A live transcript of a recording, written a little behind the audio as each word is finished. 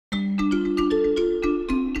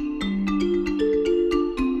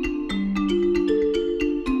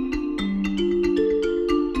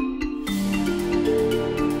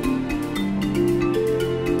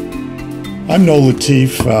I'm Noel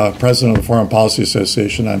Lateef, President of the Foreign Policy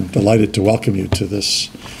Association. I'm delighted to welcome you to this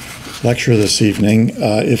lecture this evening.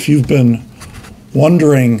 If you've been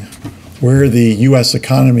wondering where the U.S.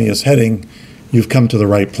 economy is heading, you've come to the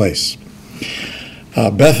right place.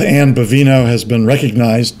 Beth Ann Bovino has been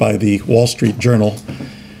recognized by the Wall Street Journal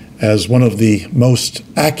as one of the most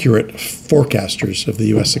accurate forecasters of the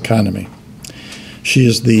U.S. economy. She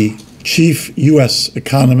is the chief U.S.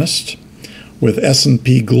 economist with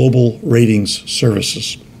S&P Global Ratings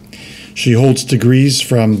Services. She holds degrees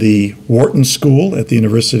from the Wharton School at the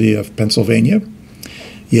University of Pennsylvania,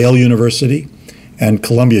 Yale University, and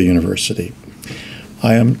Columbia University.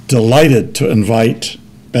 I am delighted to invite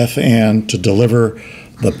Beth Ann to deliver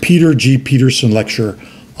the Peter G. Peterson Lecture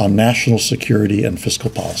on National Security and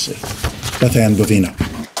Fiscal Policy. Beth Ann Bovino.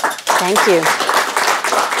 Thank you.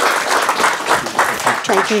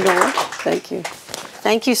 Thank you, Nolan. Thank you.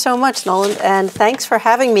 Thank you so much, Nolan, and thanks for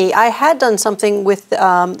having me. I had done something with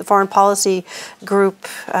the Foreign Policy Group,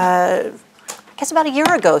 I guess about a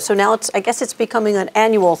year ago, so now I guess it's becoming an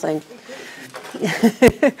annual thing.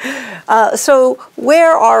 So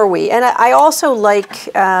where are we? And I also like,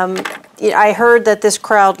 I heard that this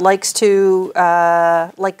crowd likes to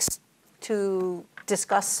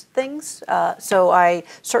discuss things, so I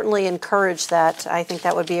certainly encourage that. I think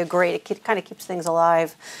that would be a great, it kind of keeps things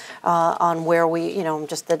alive on where we,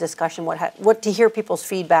 just the discussion, what to hear people's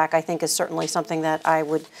feedback, I think is certainly something that I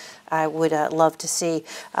would love to see.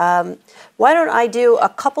 Why don't I do a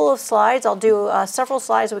couple of slides? I'll do several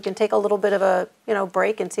slides. We can take a little bit of a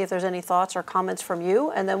break and see if there's any thoughts or comments from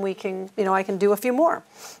you, and then we can, I can do a few more.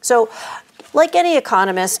 So, like any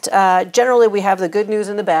economist, generally we have the good news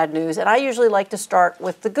and the bad news, and I usually like to start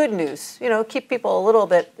with the good news. Keep people a little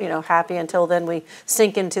bit, happy until then we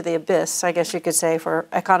sink into the abyss, I guess you could say, for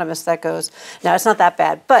economists that goes. Now, it's not that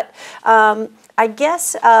bad, but I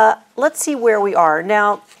guess let's see where we are.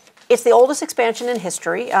 Now, it's the oldest expansion in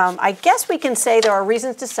history. I guess we can say there are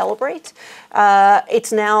reasons to celebrate.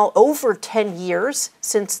 It's now over 10 years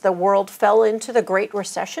since the world fell into the Great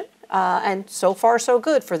Recession. And so far, so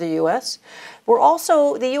good for the U.S. We're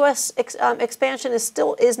also, the U.S. expansion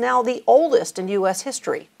is now the oldest in U.S.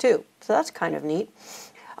 history, too. So that's kind of neat.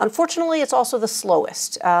 Unfortunately, it's also the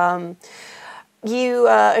slowest. If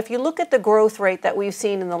you look at the growth rate that we've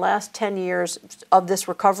seen in the last 10 years of this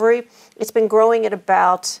recovery, it's been growing at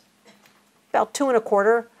about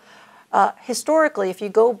 2.25. Historically, if you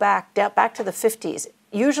go back to the 50s,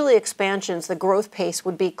 usually expansions, the growth pace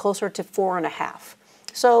would be closer to 4.5.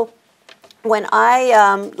 So when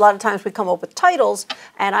a lot of times we come up with titles,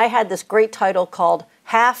 and I had this great title called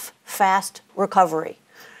Half-Fast Recovery.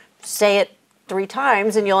 Say it 3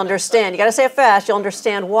 times and you'll understand. You got to say it fast, you'll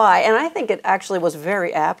understand why. And I think it actually was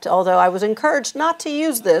very apt, although I was encouraged not to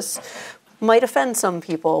use this. Might offend some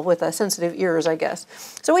people with sensitive ears, I guess.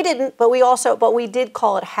 So we didn't, but we did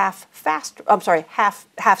call it half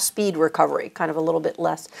speed recovery, kind of a little bit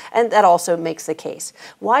less, and that also makes the case.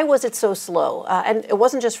 Why was it so slow? And it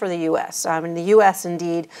wasn't just for the U.S. In the U.S.,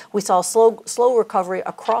 indeed, we saw slow recovery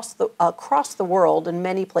across the world in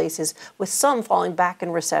many places, with some falling back in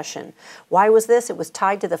recession. Why was this? It was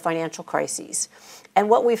tied to the financial crises. And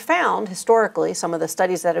what we found historically, some of the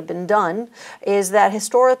studies that have been done, is that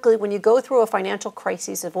historically when you go through a financial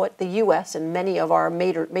crisis of what the U.S. and many of our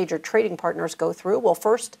major trading partners go through, well,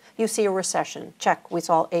 first, you see a recession. Check, we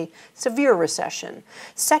saw a severe recession.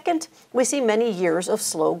 Second, we see many years of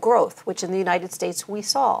slow growth, which in the United States we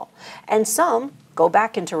saw. And some go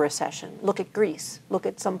back into recession. Look at Greece. Look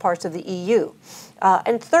at some parts of the EU.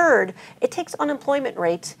 And third, it takes unemployment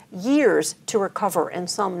rates years to recover, and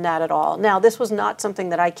some not at all. Now, this was not something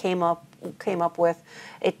that I came up with.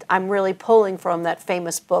 I'm really pulling from that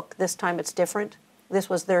famous book, This Time It's Different. This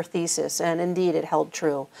was their thesis, and indeed it held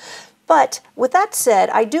true. But with that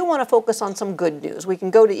said, I do want to focus on some good news. We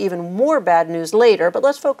can go to even more bad news later, but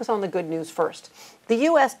let's focus on the good news first. The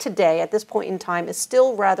U.S. today, at this point in time, is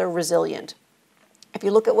still rather resilient. If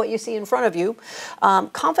you look at what you see in front of you,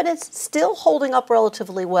 confidence still holding up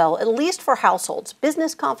relatively well, at least for households.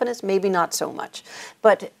 Business confidence, maybe not so much.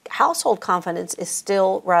 But household confidence is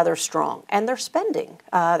still rather strong. And they're spending.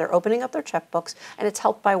 They're opening up their checkbooks, and it's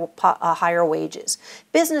helped by higher wages.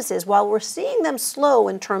 Businesses, while we're seeing them slow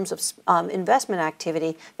in terms of investment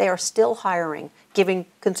activity, they are still hiring, giving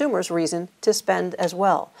consumers reason to spend as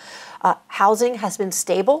well. Housing has been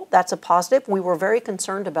stable. That's a positive. We were very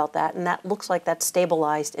concerned about that, and that looks like that's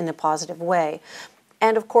stabilized in a positive way.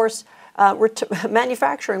 And of course,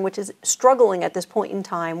 Manufacturing, which is struggling at this point in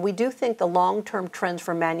time, we do think the long-term trends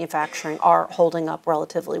for manufacturing are holding up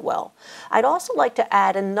relatively well. I'd also like to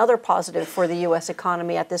add another positive for the U.S.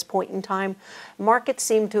 economy at this point in time. Markets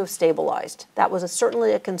seem to have stabilized. That was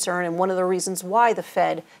certainly a concern, and one of the reasons why the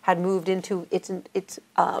Fed had moved into its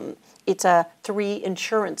 3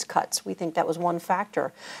 insurance cuts. We think that was one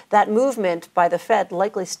factor. That movement by the Fed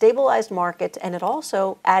likely stabilized markets, and it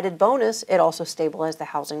also added bonus, it also stabilized the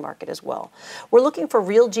housing market as well. We're looking for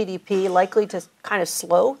real GDP likely to kind of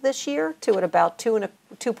slow this year to at about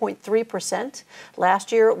 2.3%.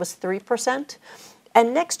 Last year it was 3%.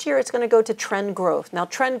 And next year it's going to go to trend growth. Now,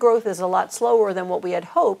 trend growth is a lot slower than what we had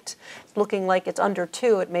hoped. It's looking like it's under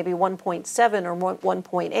 2 at maybe 1.7 or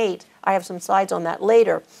 1.8. I have some slides on that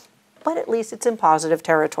later. But at least it's in positive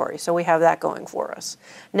territory, so we have that going for us.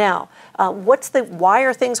 Now, why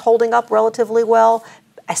are things holding up relatively well?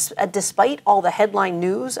 Despite all the headline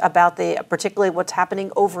news about particularly what's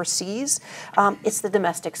happening overseas, it's the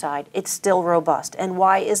domestic side. It's still robust. And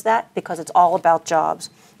why is that? Because it's all about jobs.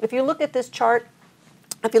 If you look at this chart,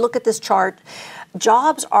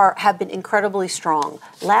 jobs have been incredibly strong.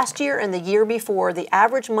 Last year and the year before, the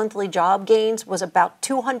average monthly job gains was about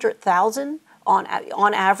 200,000 on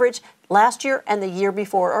average. Last year and the year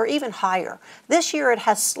before, or even higher. This year it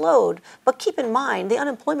has slowed, but keep in mind the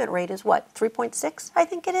unemployment rate is what, 3.6, I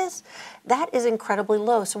think it is? That is incredibly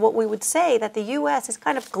low. So what we would say that the U.S. is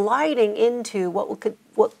kind of gliding into what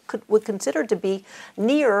would consider to be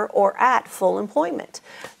near or at full employment.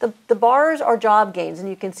 The bars are job gains, and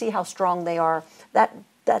you can see how strong they are.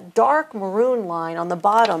 That dark maroon line on the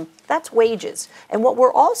bottom, that's wages. And what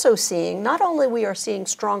we're also seeing, not only we are seeing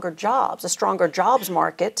stronger jobs, a stronger jobs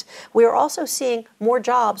market, we are also seeing more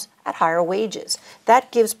jobs at higher wages.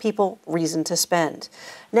 That gives people reason to spend.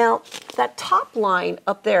 Now, that top line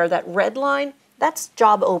up there, that red line, that's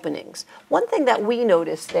job openings. One thing that we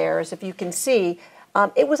noticed there is, if you can see,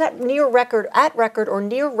 it was at record or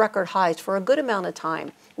near record highs for a good amount of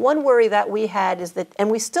time. One worry that we had is that, and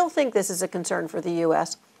we still think this is a concern for the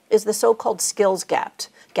U.S., is the so-called skills gap.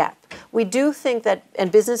 We do think that, and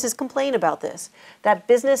businesses complain about this, that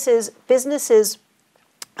businesses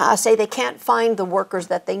say they can't find the workers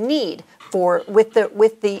that they need with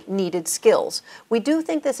the needed skills. We do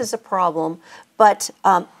think this is a problem, but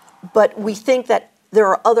we think that there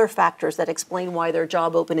are other factors that explain why their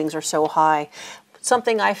job openings are so high.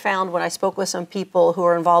 Something I found when I spoke with some people who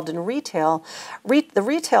are involved in retail, the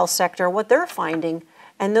retail sector, what they're finding,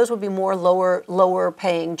 and those would be more lower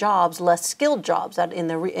paying jobs, less skilled jobs that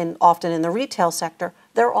often in the retail sector,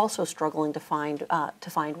 they're also struggling to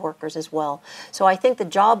find workers as well. So I think the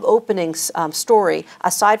job openings story,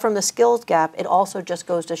 aside from the skills gap, it also just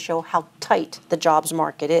goes to show how tight the jobs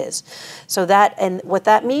market is. So what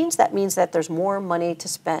that means that there's more money to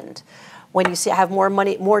spend. When you have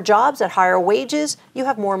more jobs at higher wages, you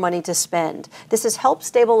have more money to spend. This has helped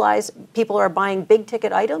stabilize. People are buying big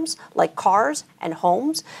ticket items like cars and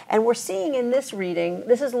homes. And we're seeing in this reading,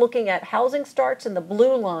 this is looking at housing starts in the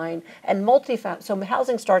blue line and multifamily. So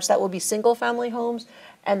housing starts, that will be single family homes.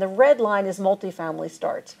 And the red line is multifamily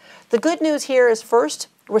starts. The good news here is, first,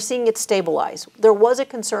 we're seeing it stabilize. There was a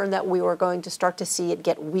concern that we were going to start to see it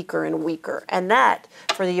get weaker and weaker. And that,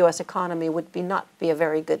 for the U.S. economy, would not be a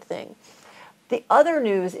very good thing. The other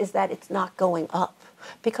news is that it's not going up,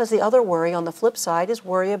 because the other worry on the flip side is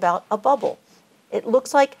worry about a bubble. It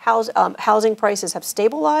looks like housing prices have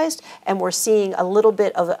stabilized, and we're seeing a little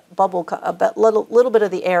bit of a bubble, little bit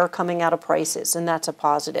of the air coming out of prices, and that's a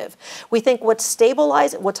positive. We think what's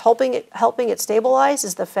helping it stabilize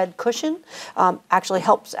is the Fed cushion, actually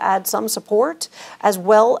helps add some support, as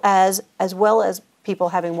well as people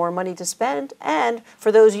having more money to spend, and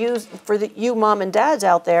for you mom and dads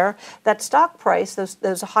out there, that stock price,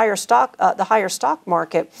 the higher stock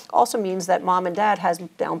market also means that mom and dad has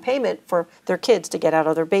down payment for their kids to get out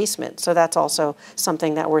of their basement. So that's also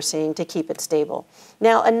something that we're seeing to keep it stable.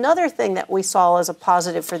 Now, another thing that we saw as a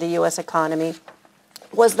positive for the U.S. economy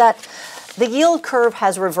was that the yield curve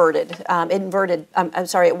has reverted.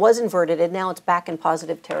 It was inverted, and now it's back in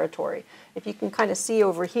positive territory. If you can kind of see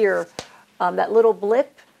over here, that little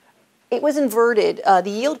blip, it was inverted. The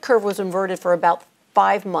yield curve was inverted for about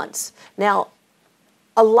 5 months. Now,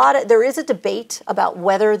 there is a debate about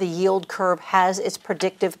whether the yield curve has its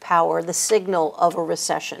predictive power, the signal of a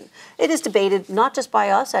recession. It is debated not just by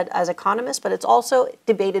us as economists, but it's also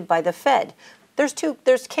debated by the Fed. There's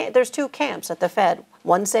two camps at the Fed.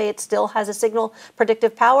 One say it still has a signal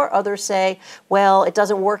predictive power. Others say, well, it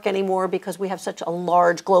doesn't work anymore because we have such a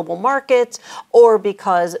large global market, or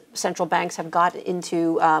because central banks have got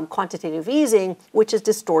into quantitative easing, which has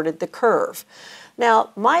distorted the curve.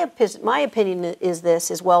 Now, my opinion is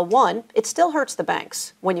this as well. One, it still hurts the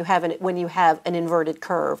banks when you have an inverted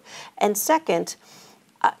curve, and second,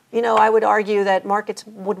 I would argue that markets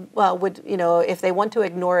would if they want to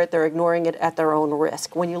ignore it, they're ignoring it at their own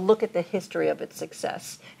risk. When you look at the history of its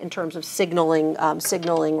success in terms of signaling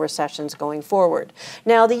recessions going forward.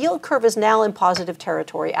 Now, the yield curve is now in positive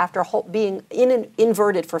territory after being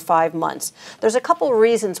inverted for 5 months. There's a couple of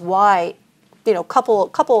reasons why.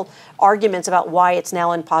 Couple arguments about why it's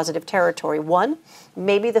now in positive territory. One,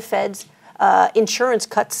 maybe the Fed's insurance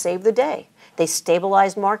cuts saved the day. They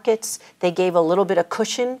stabilized markets. They gave a little bit of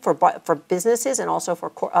cushion for businesses and also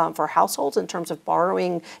for households in terms of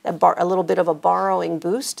borrowing, a little bit of a borrowing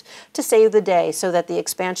boost to save the day so that the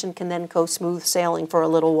expansion can then go smooth sailing for a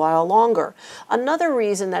little while longer. Another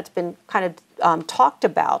reason that's been kind of talked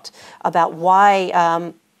about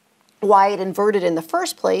why it inverted in the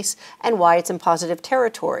first place and why it's in positive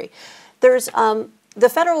territory. There's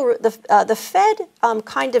the Fed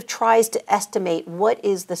kind of tries to estimate what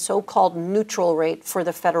is the so-called neutral rate for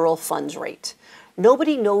the federal funds rate.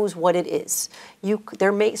 Nobody knows what it is.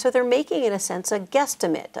 They're making, in a sense, a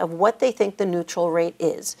guesstimate of what they think the neutral rate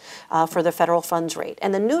is for the federal funds rate.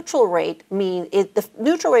 And the neutral rate the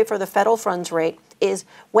neutral rate for the federal funds rate is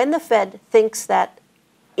when the Fed thinks that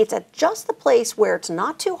it's at just the place where it's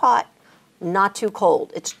not too hot, not too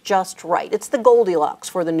cold. It's just right. It's the Goldilocks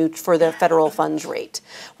for the federal funds rate.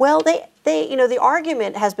 Well, the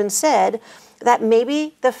argument has been said that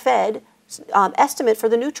maybe the Fed estimate for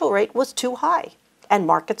the neutral rate was too high, and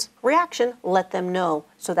markets' reaction let them know.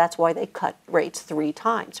 So that's why they cut rates 3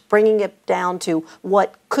 times, bringing it down to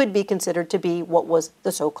what could be considered to be what was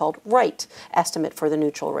the so-called right estimate for the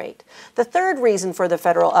neutral rate. The third reason for the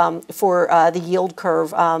federal the yield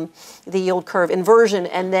curve inversion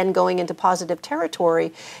and then going into positive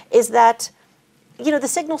territory is that the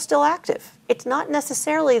signal's still active. It's not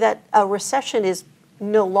necessarily that a recession is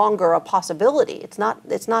no longer a possibility. It's not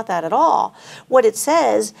that at all. What it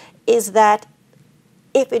says is that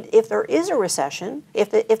if there is a recession,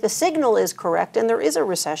 if the signal is correct and there is a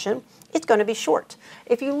recession, it's going to be short.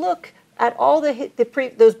 If you look at all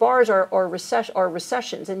those bars are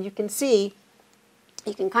recessions, and you can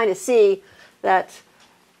kind of see that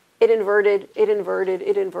it inverted,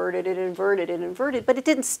 but it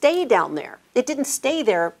didn't stay down there. It didn't stay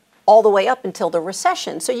there all the way up until the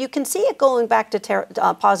recession. So you can see it going back to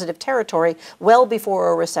positive territory well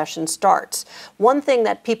before a recession starts. One thing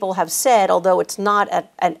that people have said, although it's not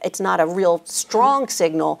a real strong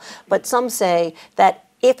signal, but some say that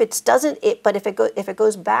if it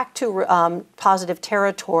goes back to positive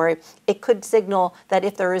territory, it could signal that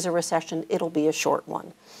if there is a recession, it'll be a short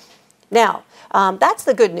one. Now, that's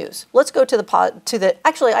the good news. Let's go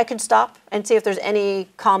actually, I could stop and see if there's any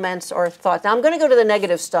comments or thoughts. Now, I'm going to go to the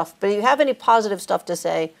negative stuff, but if you have any positive stuff to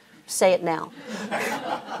say it now.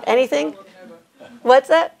 Anything? What's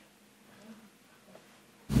that?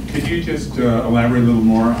 Could you just elaborate a little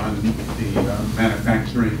more on the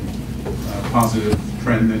manufacturing positive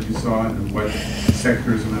trend that you saw and what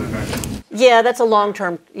sectors of manufacturing? Yeah, that's a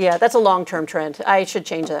long-term trend. I should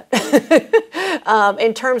change that.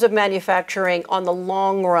 In terms of manufacturing, on the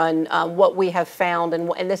long run, what we have found,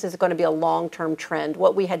 and this is going to be a long-term trend,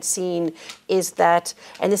 what we had seen is that,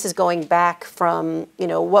 and this is going back from,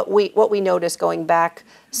 what we noticed going back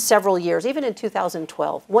several years, even in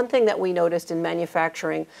 2012. One thing that we noticed in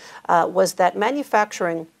manufacturing was that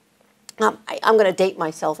manufacturing, I'm going to date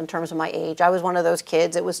myself in terms of my age. I was one of those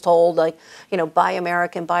kids. It was told, buy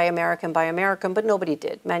American, buy American, buy American, but nobody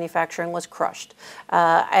did. Manufacturing was crushed.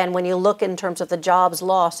 And when you look in terms of the jobs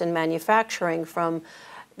lost in manufacturing from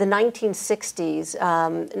the 1960s,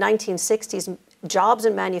 jobs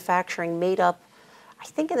in manufacturing made up, I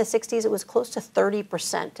think in the 60s it was close to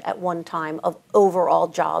 30% at one time of overall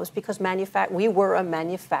jobs because we were a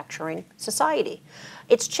manufacturing society.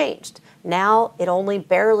 It's changed. Now it only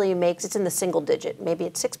barely it's in the single digit. Maybe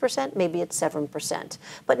it's 6%, maybe it's 7%.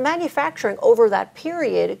 But manufacturing over that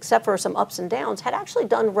period, except for some ups and downs, had actually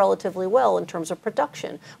done relatively well in terms of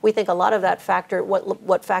production. We think a lot of that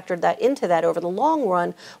what factored that into that over the long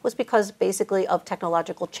run was because basically of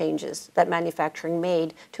technological changes that manufacturing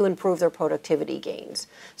made to improve their productivity gains.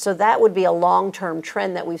 So that would be a long-term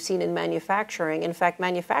trend that we've seen in manufacturing. In fact,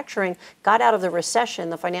 manufacturing got out of the recession,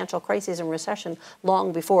 the financial crisis and recession,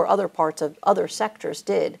 long before other parts of other sectors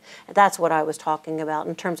did. And that's what I was talking about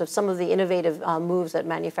in terms of some of the innovative moves that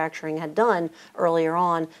manufacturing had done earlier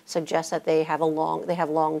on suggest that they have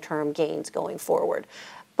long-term gains going forward.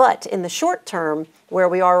 But in the short term, where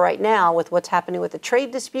we are right now with what's happening with the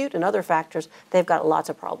trade dispute and other factors, they've got lots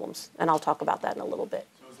of problems. And I'll talk about that in a little bit.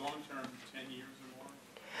 So is long-term 10 years or more?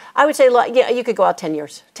 I would say, yeah, you could go out 10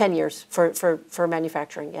 years. 10 years for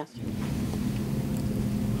manufacturing, yes.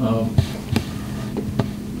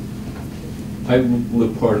 I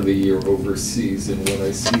live part of the year overseas, and what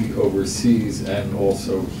I see overseas and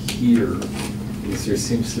also here is there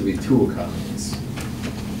seems to be two economies.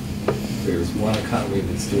 There's one economy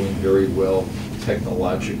that's doing very well,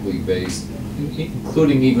 technologically based,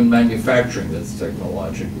 including even manufacturing that's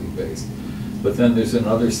technologically based. But then there's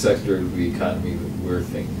another sector of the economy where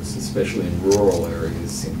things, especially in rural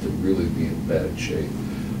areas, seem to really be in bad shape.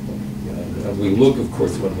 And we look, of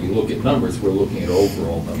course, when we look at numbers, we're looking at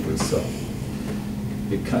overall numbers, so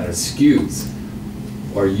it kind of skews.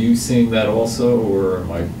 Are you seeing that also, or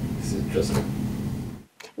is it just?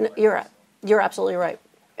 No, you're absolutely right.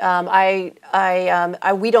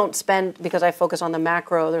 We don't spend, because I focus on the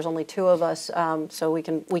macro. There's only two of us, so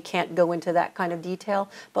we can't go into that kind of detail.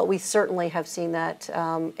 But we certainly have seen that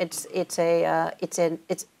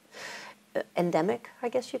it's endemic, I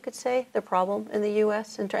guess you could say, the problem in the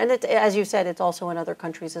U.S. And as you said, it's also in other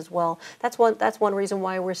countries as well. That's one reason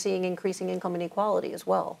why we're seeing increasing income inequality as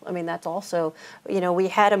well. I mean, that's also, we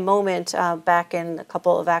had a moment back in a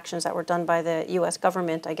couple of actions that were done by the U.S.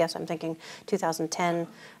 government. I guess I'm thinking 2010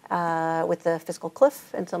 with the fiscal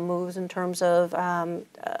cliff and some moves in terms of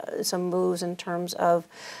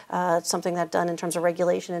something that done in terms of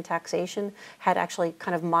regulation and taxation had actually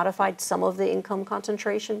kind of modified some of the income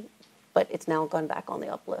concentration. But it's now gone back on the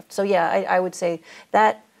uplift. So yeah, I would say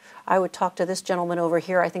that I would talk to this gentleman over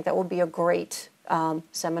here. I think that would be a great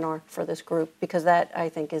seminar for this group, because that, I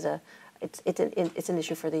think, is it's an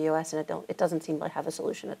issue for the U.S. and it doesn't seem to have a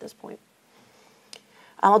solution at this point.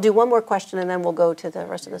 I'll do one more question and then we'll go to the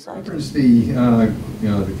rest of the slides. Reference the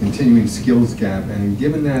continuing skills gap, and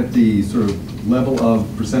given that the sort of level of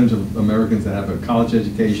percentage of Americans that have a college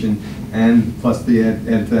education and plus the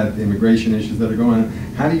immigration issues that are going on,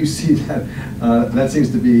 how do you see that? That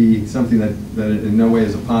seems to be something that in no way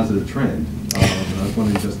is a positive trend. I was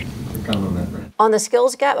wondering just to comment on that, Brent. On the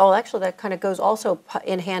skills gap, actually that kind of goes also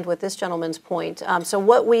in hand with this gentleman's point. So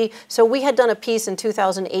we had done a piece in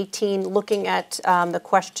 2018 looking at the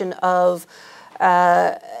question of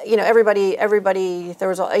everybody, there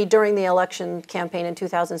was during the election campaign in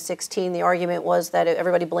 2016, the argument was that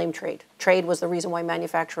everybody blamed trade. Trade was the reason why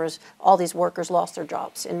manufacturers, all these workers lost their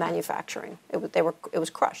jobs in manufacturing. It was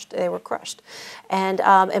crushed. They were crushed. And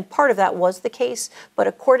part of that was the case, but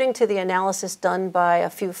according to the analysis done by a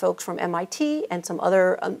few folks from MIT and some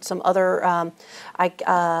other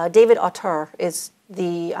David Autor is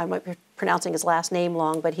I might be pronouncing his last name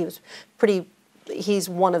wrong, but he's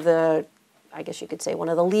one of the, I guess you could say, one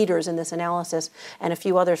of the leaders in this analysis, and a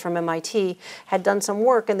few others from MIT had done some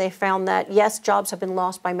work, and they found that, yes, jobs have been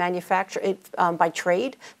lost by by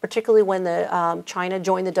trade, particularly when China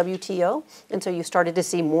joined the WTO, and so you started to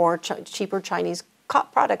see more cheaper Chinese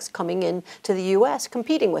products coming in to the U.S.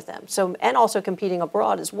 competing with them, and also competing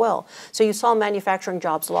abroad as well. So you saw manufacturing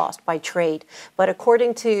jobs lost by trade, but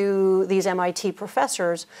according to these MIT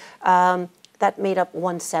professors, that made up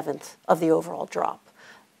 1/7 of the overall drop.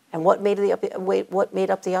 And what made up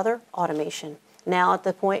the other? Automation. Now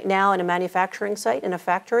in a manufacturing site, in a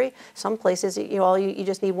factory, some places you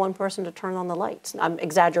just need one person to turn on the lights. I'm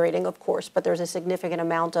exaggerating, of course, but there's a significant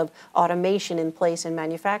amount of automation in place in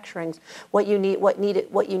manufacturing. What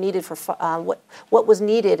was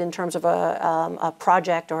needed in terms of a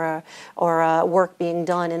project or a work being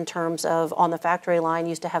done in terms of on the factory line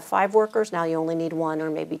used to have 5 workers. Now you only need 1 or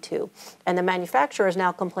maybe 2. And the manufacturers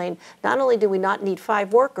now complain, not only do we not need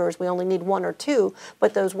 5 workers, we only need 1 or 2,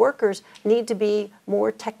 but those workers need to be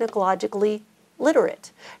more technologically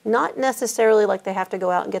literate. Not necessarily like they have to go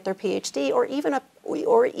out and get their PhD or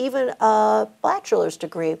even a bachelor's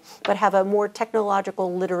degree, but have a more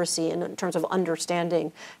technological literacy in terms of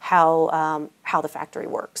understanding how the factory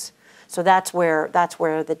works. So that's where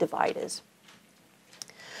the divide is.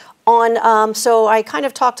 So I kind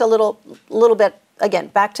of talked a little bit. Again,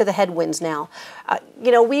 back to the headwinds now.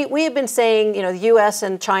 We have been saying, the U.S.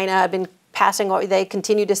 and China have been they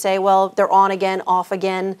continue to say, well, they're on again, off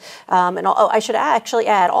again. I should actually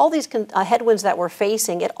add, all these headwinds that we're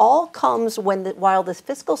facing, it all comes while the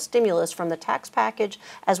fiscal stimulus from the tax package,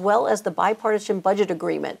 as well as the bipartisan budget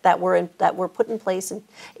agreement that were put in place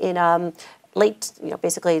in late,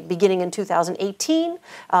 basically beginning in 2018.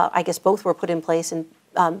 I guess both were put in place in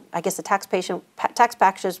I guess the tax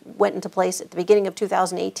packages went into place at the beginning of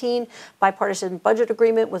 2018. Bipartisan budget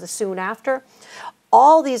agreement was soon after.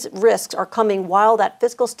 All these risks are coming while that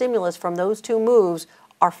fiscal stimulus from those two moves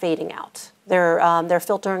are fading out. They're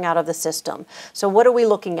filtering out of the system. So what are we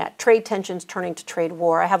looking at? Trade tensions turning to trade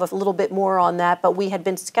war. I have a little bit more on that, but we had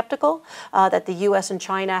been skeptical that the U.S. and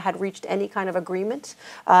China had reached any kind of agreement,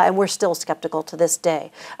 and we're still skeptical to this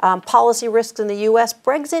day. Policy risks in the U.S.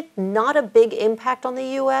 Brexit, not a big impact on the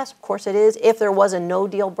U.S. Of course it is if there was a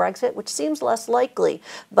no-deal Brexit, which seems less likely.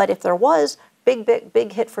 But if there was,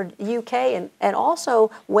 big hit for UK and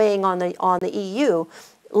also weighing on the EU,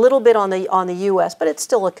 a little bit on the U.S., but it's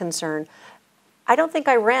still a concern. I don't think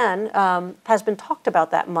Iran has been talked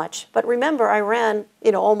about that much, but remember, Iran,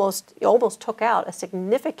 almost took out a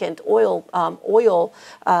significant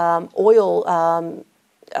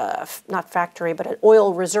not factory, but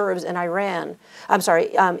oil reserves in Iran. I'm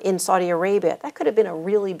sorry, in Saudi Arabia. That could have been a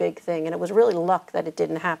really big thing, and it was really luck that it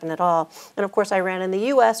didn't happen at all. And of course, Iran and the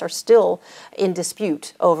U.S. are still in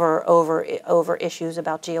dispute over issues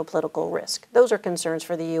about geopolitical risk. Those are concerns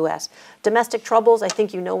for the U.S. Domestic troubles, I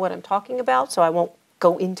think you know what I'm talking about, so I won't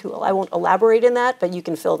elaborate in that, but you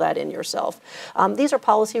can fill that in yourself. These are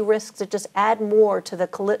policy risks that just add more to the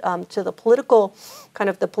political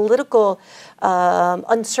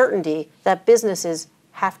uncertainty that businesses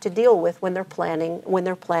have to deal with when they're planning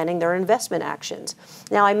their investment actions.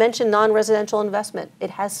 Now, I mentioned non-residential investment. It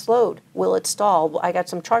has slowed. Will it stall? I got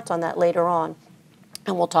some charts on that later on.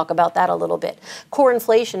 And we'll talk about that a little bit. Core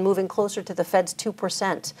inflation moving closer to the Fed's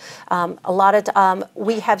 2%.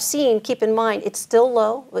 We have seen, keep in mind, it's still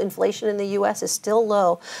low. Inflation in the U.S. is still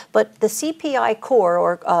low. But the CPI core,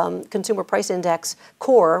 or Consumer Price Index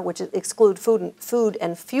core, which exclude food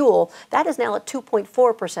and fuel, that is now at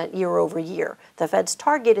 2.4% year over year. The Fed's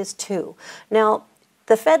target is 2%. Now,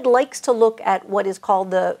 the Fed likes to look at what is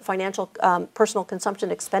called the financial personal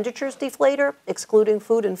consumption expenditures deflator, excluding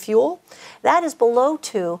food and fuel. That is below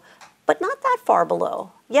 2, but not that far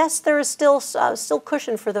below. Yes, there is still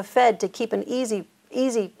cushion for the Fed to keep an easy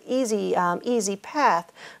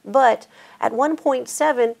path, but at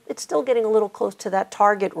 1.7, it's still getting a little close to that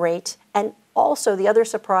target rate. And also, the other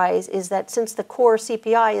surprise is that since the core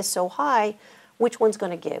CPI is so high, which one's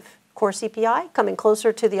going to give? Core CPI coming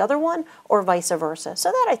closer to the other one, or vice versa. So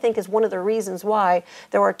that, I think, is one of the reasons why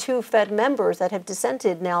there are 2 Fed members that have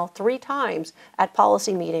dissented now 3 times at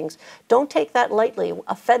policy meetings. Don't take that lightly.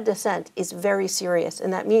 A Fed dissent is very serious,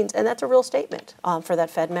 and that's a real statement for that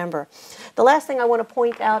Fed member. The last thing I want to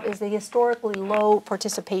point out is the historically low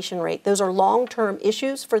participation rate. Those are long-term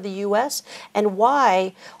issues for the U.S. and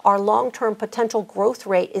why our long-term potential growth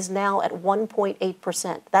rate is now at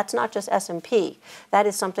 1.8%. That's not just S&P. That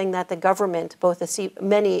is something that the government, both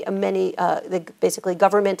basically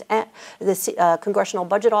government and the Congressional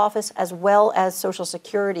Budget Office, as well as Social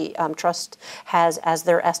Security Trust, has as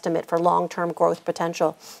their estimate for long-term growth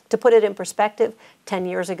potential. To put it in perspective, 10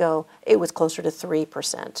 years ago, it was closer to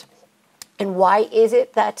 3%. And why is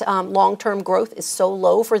it that long-term growth is so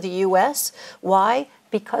low for the U.S.? Why?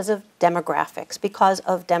 Because of demographics, because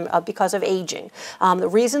of aging. The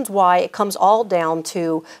reasons why it comes all down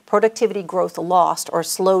to productivity growth lost or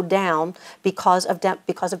slowed down because of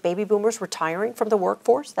baby boomers retiring from the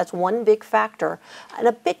workforce. That's one big factor, and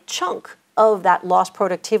a big chunk of that lost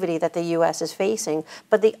productivity that the U.S. is facing.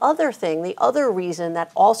 But the other reason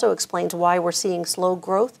that also explains why we're seeing slow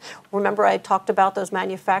growth, remember I talked about those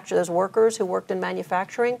workers who worked in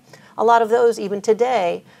manufacturing? A lot of those, even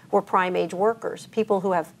today, were prime age workers, people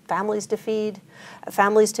who have families to feed,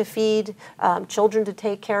 children to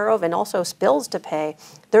take care of, and also bills to pay.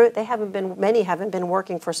 Many haven't been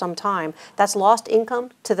working for some time. That's lost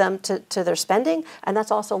income to them, to their spending, and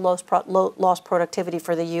that's also lost productivity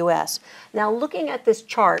for the U.S. Now, looking at this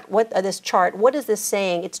chart, what is this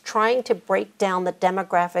saying? It's trying to break down the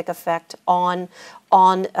demographic effect on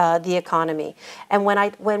the economy. And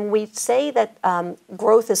when we say that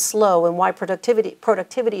growth is slow and why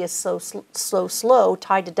productivity is so slow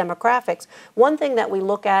tied to demographics, one thing that we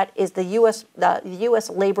look at is the U.S.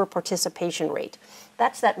 labor participation rate.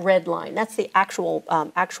 That's that red line. That's the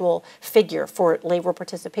actual figure for labor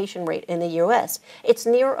participation rate in the U.S. It's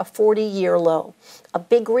near a 40-year low. A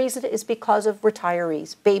big reason is because of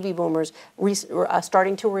retirees, baby boomers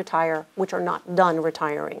starting to retire, which are not done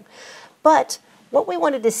retiring. But what we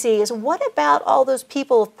wanted to see is, what about all those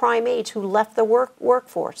people of prime age who left the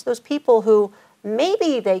workforce? Those people who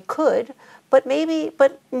maybe they could, but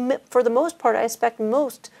for the most part, I expect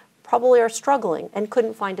most probably are struggling and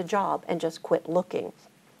couldn't find a job and just quit looking.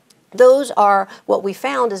 Those are what we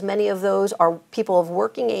found is many of those are people of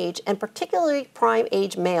working age and particularly prime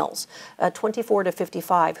age males, 24 to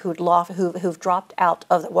 55, who've dropped out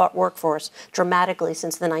of the workforce dramatically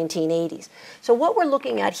since the 1980s. So what we're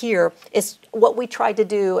looking at here is what we tried to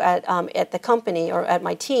do at the company or at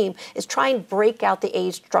my team is try and break out the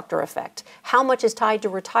age structure effect. How much is tied to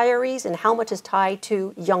retirees and how much is tied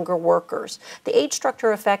to younger workers? The age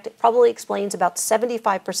structure effect probably explains about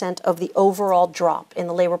 75% of the overall drop in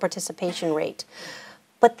the labor participation rate.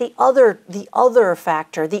 But the other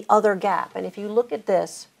factor, the other gap, and if you look at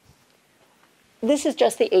this, this is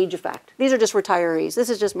just the age effect. These are just retirees. This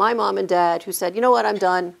is just my mom and dad who said, you know what, I'm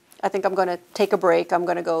done. I think I'm going to take a break. I'm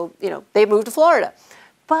going to go, they moved to Florida.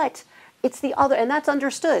 But it's the other, and that's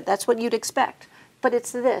understood. That's what you'd expect. But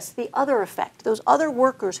it's the other effect. Those other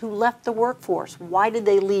workers who left the workforce, why did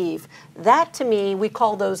they leave? That, to me, we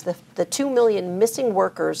call those the 2 million missing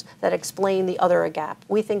workers that explain the other gap.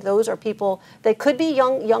 We think those are people, they could be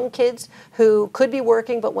young kids who could be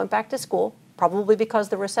working but went back to school, probably because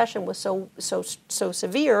the recession was so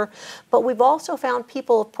severe. But we've also found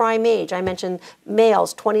people of prime age. I mentioned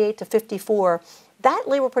males, 28 to 54.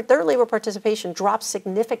 Their labor participation dropped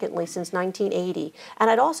significantly since 1980.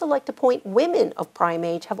 And I'd also like to point women of prime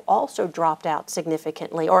age have also dropped out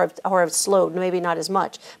significantly or have slowed, maybe not as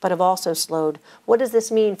much, but have also slowed. What does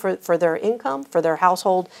this mean for their income, for their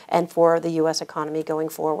household, and for the U.S. economy going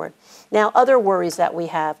forward? Now, other worries that we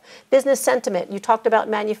have. Business sentiment. You talked about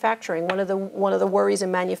manufacturing. One of the worries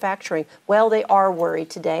in manufacturing. Well, they are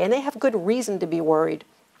worried today, and they have good reason to be worried.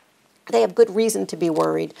 They have good reason to be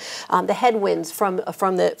worried. The headwinds from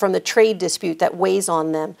the trade dispute that weighs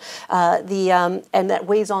on them, and that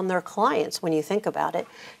weighs on their clients when you think about it.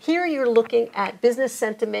 Here you're looking at business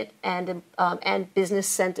sentiment and business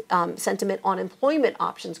sentiment on employment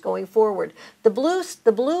options going forward. The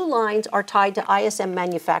blue lines are tied to ISM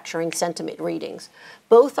manufacturing sentiment readings.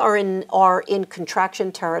 Both are in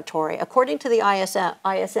contraction territory. According to the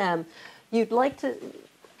ISM, you'd like to.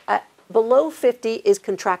 Below 50 is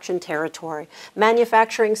contraction territory.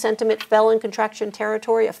 Manufacturing sentiment fell in contraction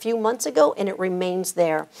territory a few months ago, and it remains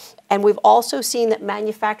there. And we've also seen that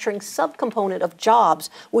manufacturing subcomponent of jobs,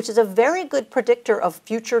 which is a very good predictor of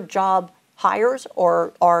future job hires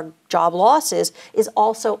or job losses, is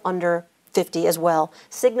also under 50 as well,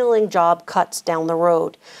 signaling job cuts down the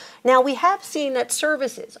road. Now, we have seen that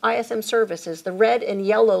services, ISM services, the red and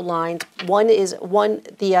yellow lines,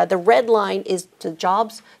 the red line is the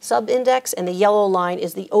jobs sub-index and the yellow line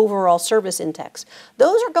is the overall service index.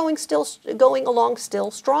 Those are going along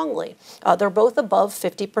still strongly. They're both above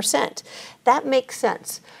 50%. That makes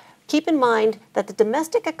sense. Keep in mind that the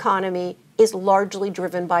domestic economy is largely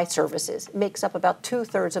driven by services. It makes up about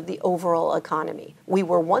 2/3 of the overall economy. We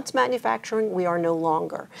were once manufacturing, we are no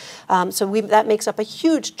longer. That makes up a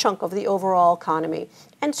huge chunk of the overall economy.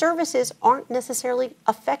 And services aren't necessarily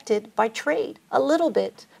affected by trade, a little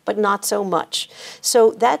bit, but not so much.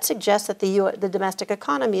 So that suggests that the domestic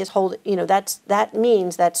economy is that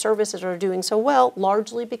means that services are doing so well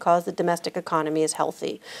largely because the domestic economy is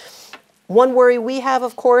healthy. One worry we have,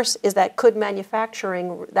 of course, is that could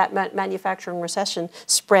manufacturing recession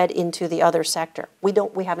spread into the other sector?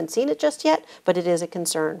 We haven't seen it just yet, but it is a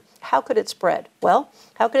concern. How could it spread? Well,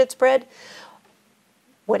 how could it spread?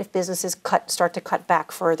 What if businesses start to cut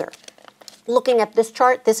back further? Looking at this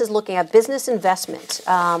chart, this is looking at business investment,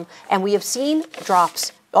 and we have seen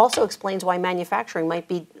drops. Also explains why manufacturing might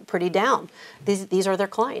be pretty down. These are their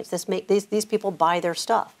clients. These people buy their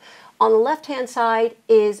stuff. On the left-hand side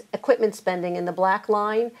is equipment spending in the black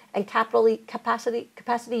line and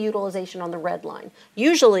capacity utilization on the red line.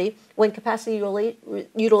 Usually, when capacity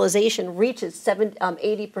utilization reaches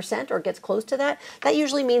 80% or gets close to that, that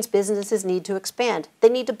usually means businesses need to expand. They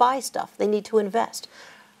need to buy stuff. They need to invest.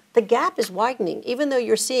 The gap is widening. Even though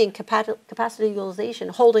you're seeing capacity utilization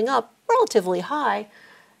holding up relatively high,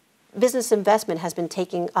 business investment has been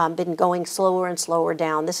going slower and slower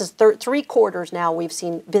down. This is 3 quarters now we've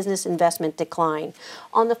seen business investment decline.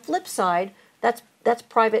 On the flip side, that's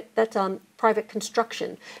private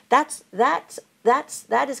construction. That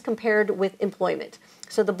is compared with employment.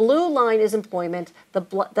 So the blue line is employment.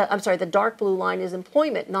 The dark blue line is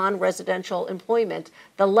employment, non-residential employment.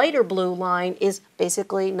 The lighter blue line is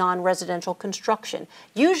basically non-residential construction.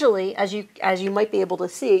 Usually, as you might be able to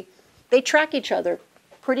see, they track each other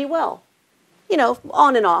pretty well.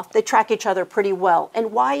 On and off, they track each other pretty well.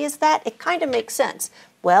 And why is that? It kind of makes sense.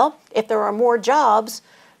 Well, if there are more jobs,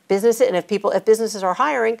 if businesses are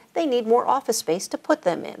hiring, they need more office space to put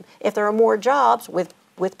them in. If there are more jobs with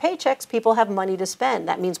paychecks, people have money to spend.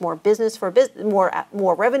 That means more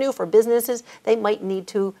revenue for businesses. They might need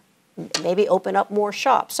to maybe open up more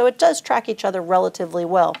shops. So it does track each other relatively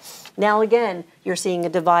well. Now again, you're seeing a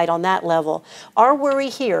divide on that level. Our worry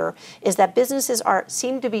here is that businesses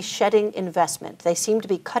seem to be shedding investment. They seem to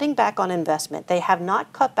be cutting back on investment. They have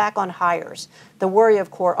not cut back on hires. The worry, of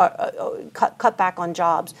course, cut back on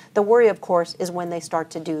jobs. The worry, of course, is when they start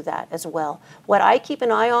to do that as well. What I keep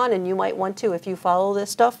an eye on, and you might want to if you follow this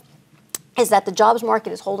stuff, is that the jobs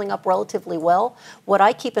market is holding up relatively well. What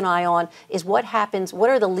I keep an eye on is what happens, what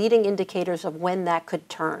are the leading indicators of when that could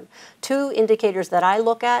turn. Two indicators that I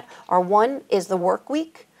look at are, one is the work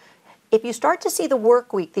week. If you start to see the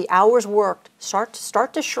work week, the hours worked,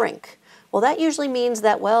 start to shrink, well, that usually means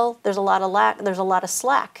that, well, there's a lot of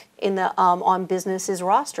slack in the on businesses'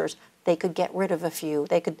 rosters. They could get rid of a few.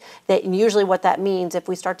 And usually what that means, if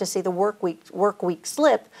we start to see the work week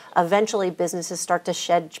slip, eventually businesses start to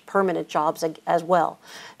shed permanent jobs as well.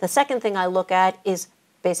 The second thing I look at is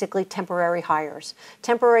basically temporary hires.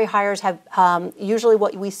 Temporary hires have, usually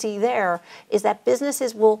what we see there is that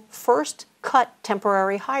businesses will first cut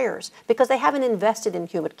temporary hires because they haven't invested in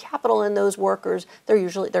human capital in those workers.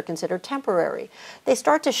 They're considered temporary. They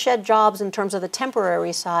start to shed jobs in terms of the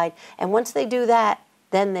temporary side, and once they do that,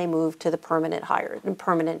 then they move to the permanent hires and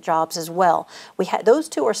permanent jobs as well. Those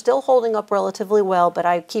two are still holding up relatively well, but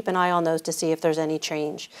I keep an eye on those to see if there's any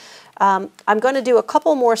change. I'm going to do a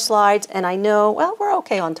couple more slides, and I know, well, we're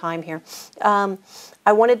okay on time here.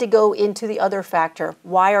 I wanted to go into the other factor.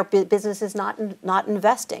 Why are businesses not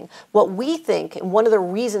investing? What we think, and one of the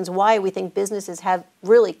reasons why we think businesses have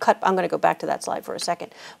really cut, I'm going to go back to that slide for a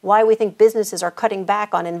second, why we think businesses are cutting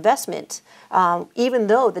back on investment, even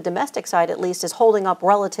though the domestic side at least is holding up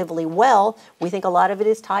relatively well, we think a lot of it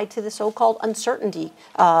is tied to the so-called uncertainty,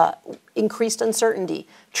 increased uncertainty.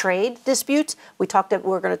 Trade disputes, we're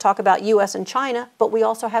going to talk about U.S. and China, but we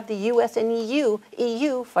also have the U.S. and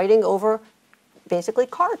EU fighting over basically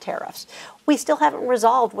car tariffs. We still haven't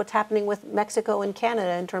resolved what's happening with Mexico and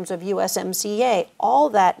Canada in terms of USMCA. All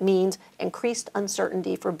that means increased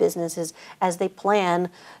uncertainty for businesses as they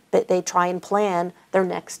try and plan their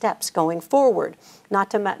next steps going forward. Not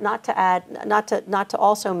to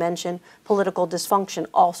also mention political dysfunction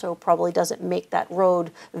also probably doesn't make that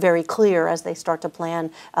road very clear as they start to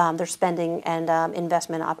plan their spending and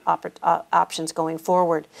investment options going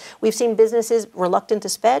forward. We've seen businesses reluctant to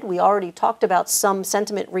spend. We already talked about some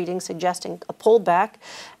sentiment readings suggesting a pullback.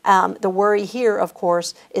 The worry here, of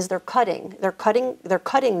course, is they're cutting. They're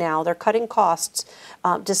cutting now. They're cutting costs,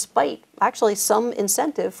 despite actually some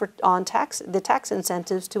incentive the tax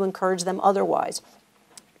incentives to encourage them otherwise.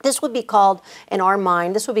 This would be called, in our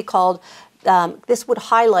mind, this would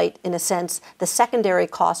highlight, in a sense, the secondary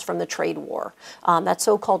costs from the trade war, that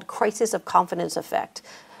so-called crisis of confidence effect.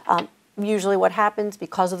 Usually what happens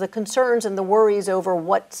because of the concerns and the worries over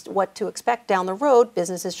what to expect down the road,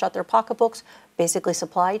 businesses shut their pocketbooks. Basically,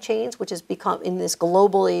 supply chains, which has become in this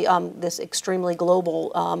this extremely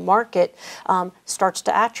global market, starts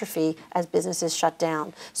to atrophy as businesses shut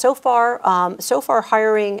down. So far they're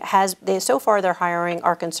hiring.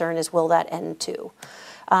 Our concern is, will that end too?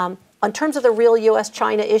 In terms of the real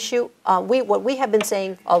U.S.-China issue, what we have been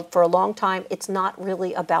saying for a long time, it's not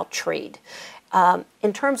really about trade.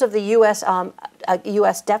 In terms of the U.S.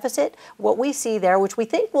 deficit, what we see there, which we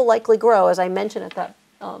think will likely grow, as I mentioned at that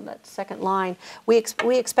second line, we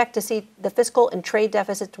expect to see the fiscal and trade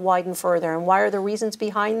deficits widen further. And why are the reasons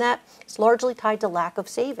behind that? It's largely tied to lack of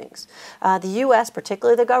savings. The U.S.,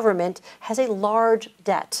 particularly the government, has a large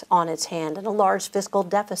debt on its hand and a large fiscal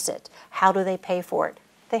deficit. How do they pay for it?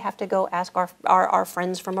 They have to go ask our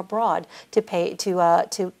friends from abroad to pay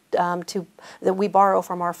that we borrow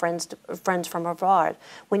from our friends from abroad.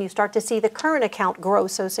 When you start to see the current account grow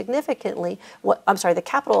so significantly, the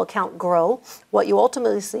capital account grow, what you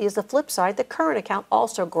ultimately see is the flip side. The current account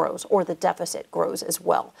also grows, or the deficit grows as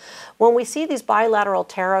well. When we see these bilateral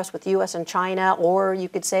tariffs with U.S. and China, or you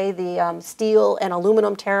could say the steel and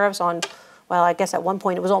aluminum tariffs on, well, I guess at one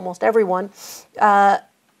point it was almost everyone.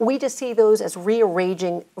 We just see those as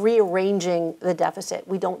rearranging the deficit.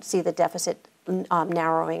 We don't see the deficit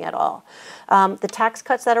narrowing at all. The tax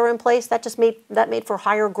cuts that are in place, that made for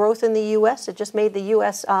higher growth in the U.S. It just made the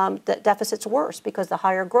U.S. Deficits worse because the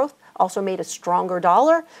higher growth also made a stronger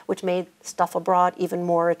dollar, which made stuff abroad even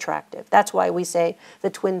more attractive. That's why we say the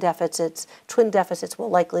twin deficits will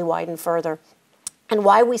likely widen further. And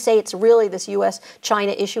why we say it's really this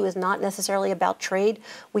U.S.-China issue is not necessarily about trade.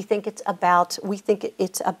 We think it's about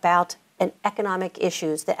an economic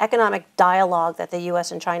issues, the economic dialogue that the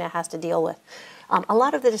U.S. and China has to deal with. A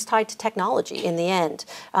lot of it is tied to technology in the end.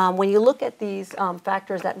 When you look at these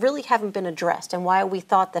factors that really haven't been addressed and why we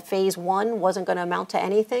thought that phase one wasn't going to amount to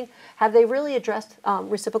anything, have they really addressed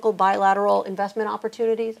reciprocal bilateral investment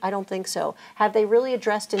opportunities? I don't think so. Have they really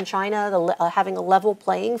addressed in China having a level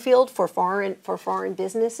playing field for foreign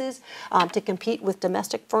businesses to compete with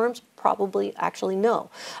domestic firms? Probably, actually, no.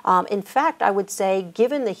 In fact, I would say,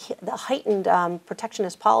 given the heightened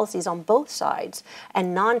protectionist policies on both sides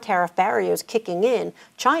and non-tariff barriers kicking in,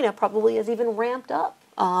 China probably has even ramped up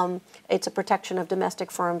it's a protection of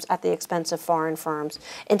domestic firms at the expense of foreign firms.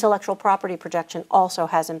 Intellectual property protection also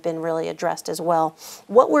hasn't been really addressed as well.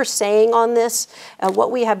 What we're saying on this,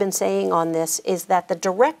 what we have been saying on this is that the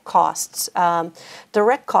direct costs, now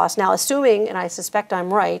assuming, and I suspect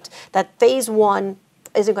I'm right, that phase one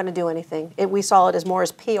isn't going to do anything. We saw it as more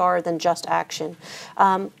as PR than just action.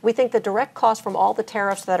 We think the direct cost from all the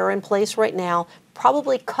tariffs that are in place right now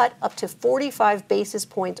probably cut up to 45 basis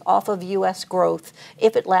points off of U.S. growth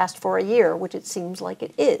if it lasts for a year, which it seems like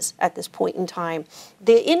it is at this point in time.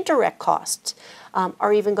 The indirect costs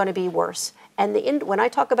are even going to be worse. And when I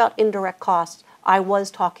talk about indirect costs, I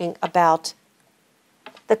was talking about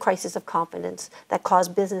the crisis of confidence that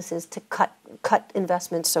caused businesses to cut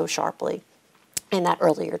investments so sharply in that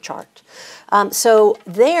earlier chart. So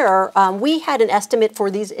there, we had an estimate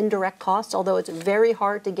for these indirect costs, although it's very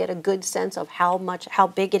hard to get a good sense of how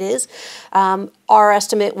big it is. Our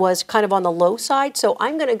estimate was kind of on the low side, so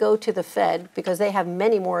I'm going to go to the Fed because they have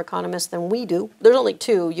many more economists than we do. There's only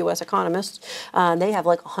 2 U.S. economists. They have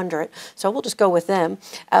like 100, so we'll just go with them.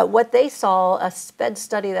 What they saw, a Fed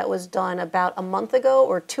study that was done about a month ago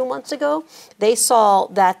or 2 months ago, they saw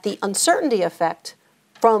that the uncertainty effect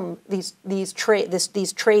from these trade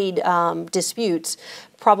disputes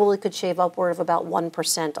probably could shave upward of about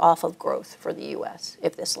 1% off of growth for the U.S.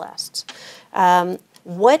 if this lasts. I'd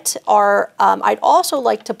also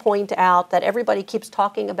like to point out that everybody keeps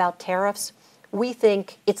talking about tariffs. We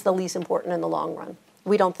think it's the least important in the long run.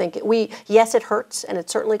 We don't think yes, it hurts, and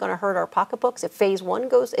it's certainly going to hurt our pocketbooks if phase one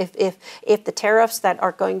goes, if the tariffs that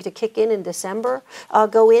are going to kick in December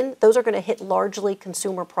go in, those are going to hit largely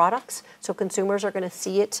consumer products. So consumers are going to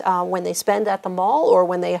see it when they spend at the mall or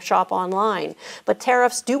when they shop online. But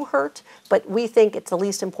tariffs do hurt, but we think it's the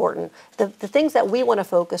least important. The things that we want to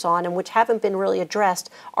focus on and which haven't been really addressed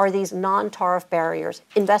are these non-tariff barriers,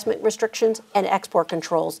 investment restrictions, and export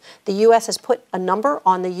controls. The U.S. has put a number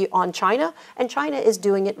on China, and China is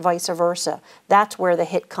doing it vice versa. That's where the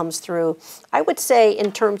hit comes through. I would say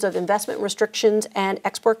in terms of investment restrictions and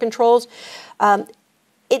export controls,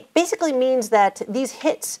 it basically means that these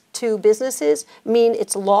hits to businesses mean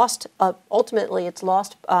it's lost, ultimately it's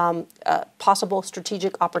lost possible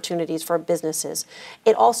strategic opportunities for businesses.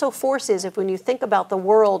 It also forces, when you think about the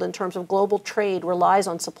world in terms of global trade relies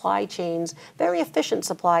on supply chains, very efficient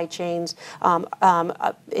supply chains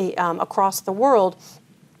across the world,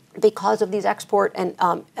 because of these export and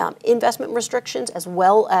investment restrictions as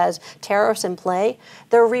well as tariffs in play,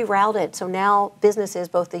 they're rerouted. So now businesses,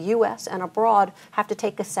 both the U.S. and abroad, have to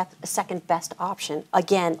take a second best option.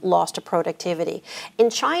 Again, loss to productivity. In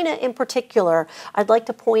China in particular, I'd like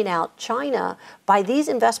to point out China, by these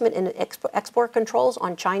investment in export controls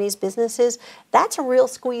on Chinese businesses, that's a real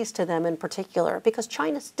squeeze to them in particular because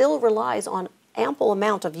China still relies on ample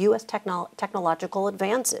amount of U.S. technological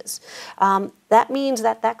advances. That means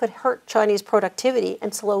that could hurt Chinese productivity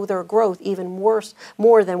and slow their growth even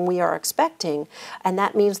more than we are expecting. And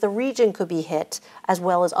that means the region could be hit as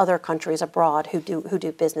well as other countries abroad who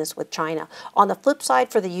do business with China. On the flip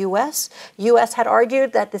side for the U.S. had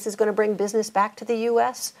argued that this is going to bring business back to the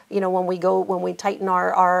U.S. When we tighten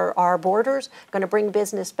our borders, going to bring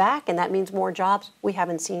business back, and that means more jobs. We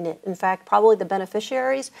haven't seen it. In fact, probably the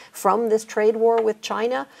beneficiaries from this trade war with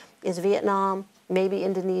China is Vietnam, maybe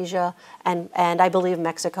Indonesia, and I believe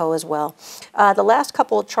Mexico as well. The last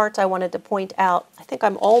couple of charts I wanted to point out, I think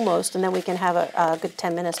I'm almost, and then we can have a good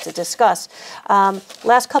 10 minutes to discuss.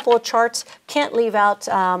 Last couple of charts cannot leave out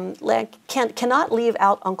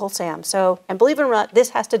Uncle Sam. So, and believe it or not,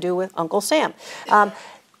 this has to do with Uncle Sam.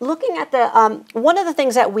 Looking at one of the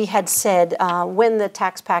things that we had said when the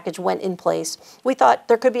tax package went in place, we thought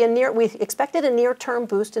there could be we expected a near-term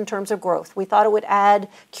boost in terms of growth. We thought it would add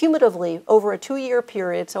cumulatively over a 2-year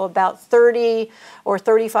period, so about 30 or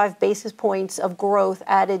 35 basis points of growth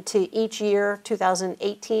added to each year,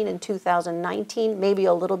 2018 and 2019, maybe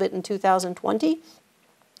a little bit in 2020.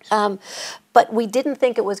 But we didn't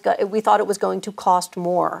think it was. We thought it was going to cost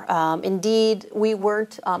more. Indeed, we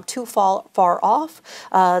weren't too far off.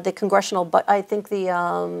 The congressional, but I think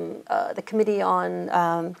the committee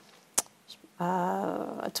on.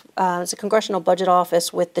 it's a Congressional Budget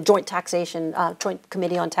Office with the Joint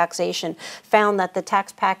Committee on Taxation, found that the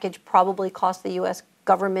tax package probably cost the U.S.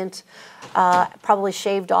 government probably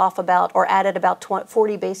shaved off about or added about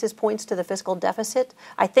 40 basis points to the fiscal deficit.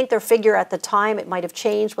 I think their figure at the time, it might have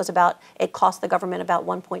changed, was about, it cost the government about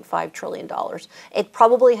 $1.5 trillion. It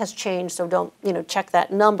probably has changed, so don't check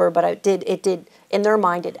that number, but it did in their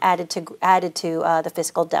mind, it added to the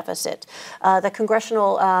fiscal deficit. The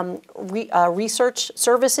Congressional Research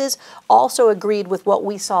Services also agreed with what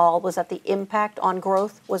we saw, was that the impact on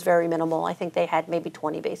growth was very minimal. I think they had maybe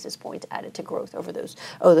 20 basis points added to growth over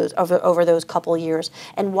those couple years.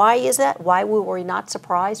 And why is that? Why were we not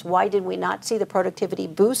surprised? Why did we not see the productivity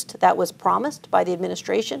boost that was promised by the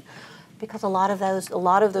administration? Because a lot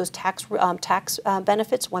of those tax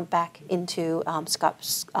benefits went back into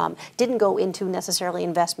didn't go into necessarily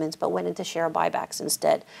investments, but went into share buybacks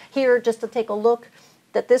instead. Here, just to take a look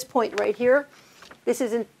at this point right here, this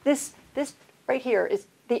right here is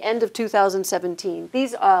the end of 2017.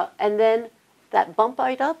 And then that bump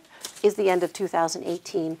right up is the end of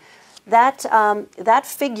 2018. That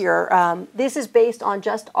figure, this is based on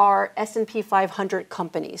just our S&P 500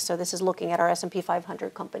 companies. So this is looking at our S&P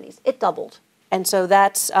 500 companies. It doubled. And so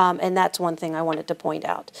that's one thing I wanted to point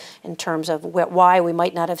out in terms of why we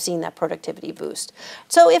might not have seen that productivity boost.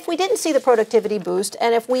 So if we didn't see the productivity boost,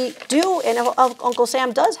 and if we do, and if Uncle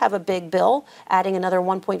Sam does have a big bill, adding another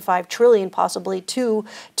 $1.5 trillion possibly to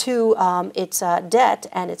its debt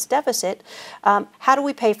and its deficit, how do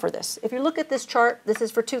we pay for this? If you look at this chart, this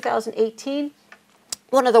is for 2018.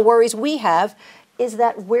 One of the worries we have is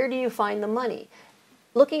that where do you find the money?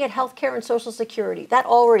 Looking at healthcare and Social Security, that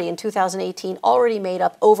already in 2018 already made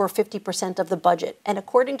up over 50% of the budget. And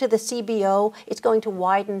according to the CBO, it's going to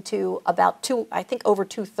widen to about over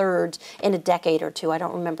 2/3 in a decade or two. I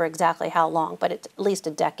don't remember exactly how long, but it's at least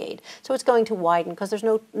a decade. So it's going to widen because there's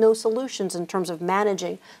no solutions in terms of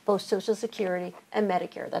managing both Social Security and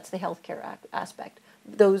Medicare. That's the healthcare aspect.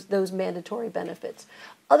 Those mandatory benefits.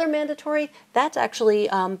 Other mandatory, that's actually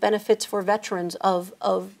benefits for veterans of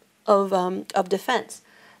defense.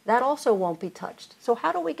 That also won't be touched. So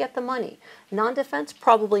how do we get the money? Non-defense,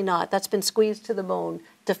 probably not. That's been squeezed to the bone.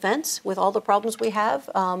 Defense, with all the problems we have,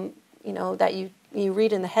 that you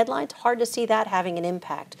read in the headlines, hard to see that having an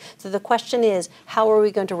impact. So the question is, how are we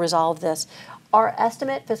going to resolve this? Our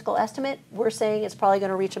estimate, fiscal estimate, we're saying it's probably going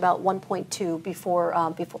to reach about 1.2 before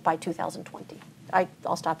by 2020.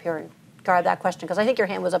 I'll stop here and grab that question because I think your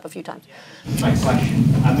hand was up a few times. My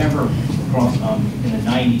question, I remember in the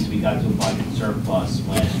 90s we got to a budget surplus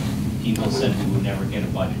when people said we would never get a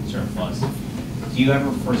budget surplus. Do you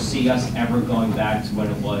ever foresee us ever going back to what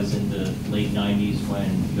it was in the late 90s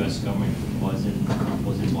when the U.S. government was in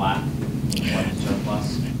black, budget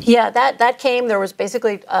surplus? Yeah, that came. There was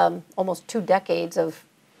basically almost 2 decades of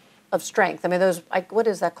strength. I mean, those what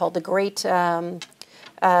is that called? The Great. It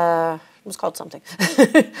was called something.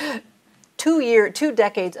 2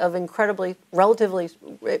 decades of relatively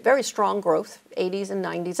very strong growth, 80s and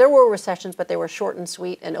 90s. There were recessions, but they were short and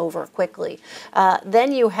sweet and over quickly.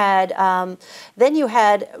 Then you had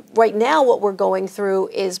right now what we're going through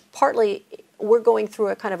is we're going through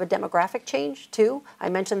a kind of a demographic change too. I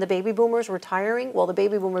mentioned the baby boomers retiring. Well, the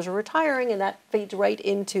baby boomers are retiring, and that feeds right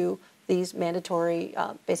into these mandatory,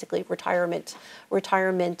 basically retirement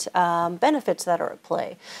benefits that are at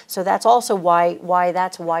play. So that's also why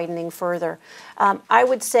that's widening further. I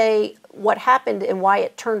would say what happened and why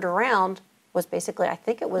it turned around was basically, I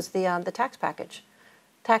think it was the tax package.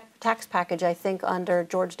 Tax package, I think, under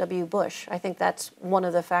George W. Bush. I think that's one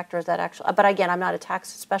of the factors that actually, but again, I'm not a tax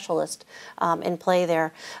specialist in play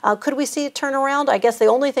there. Could we see it turn around? I guess the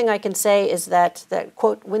only thing I can say is that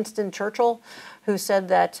quote, Winston Churchill, who said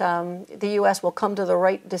that the U.S. will come to the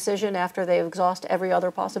right decision after they exhaust every other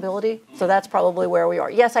possibility. So that's probably where we are.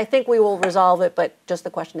 Yes, I think we will resolve it, but just the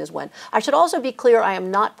question is when. I should also be clear, I am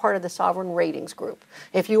not part of the sovereign ratings group,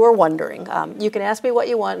 if you were wondering. You can ask me what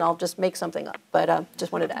you want, and I'll just make something up. But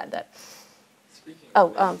just wanted to add that.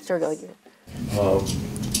 Sure, go ahead.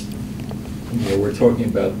 We're talking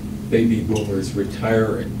about baby boomers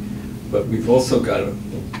retiring, but we've also got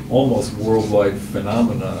an almost worldwide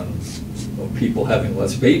phenomenon of people having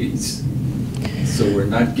less babies. So we're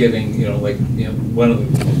not getting, one of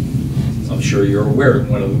the, I'm sure you're aware,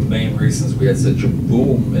 one of the main reasons we had such a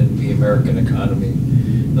boom in the American economy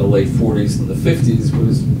in the late 40s and the 50s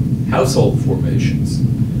was household formations.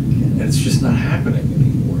 And it's just not happening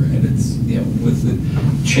anymore. And it's, with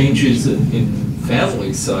the changes in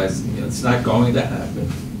family size, it's not going to happen.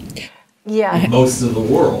 Yeah. In most of the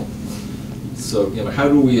world. So, how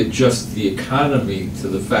do we adjust the economy to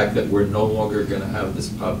the fact that we're no longer going to have this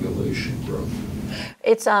population growth?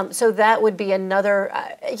 It's so that would be another.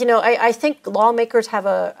 I think lawmakers have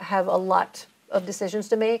a lot of decisions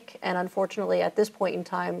to make, and unfortunately, at this point in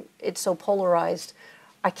time, it's so polarized.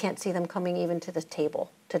 I can't see them coming even to the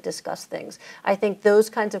table to discuss things. I think those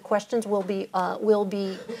kinds of questions will be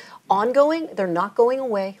ongoing. They're not going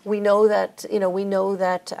away. We know that.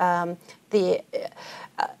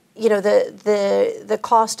 The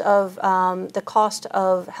cost of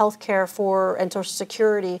healthcare and Social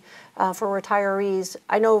Security for retirees.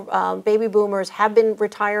 I know baby boomers have been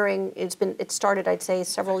retiring. It started, I'd say,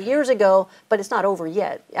 several years ago, but it's not over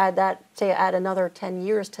yet. Add another 10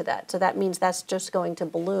 years to that. So that means that's just going to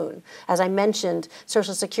balloon. As I mentioned,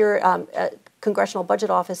 Social Security. Congressional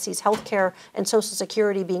Budget Office sees healthcare and Social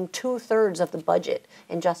Security being 2/3 of the budget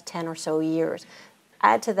in just 10 or so years.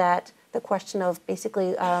 Add to that the question of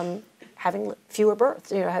basically having fewer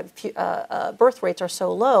births. Birth rates are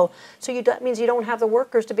so low, so that means you don't have the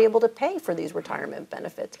workers to be able to pay for these retirement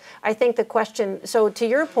benefits. I think the question. So to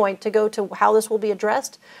your point, to go to how this will be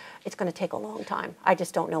addressed, it's going to take a long time. I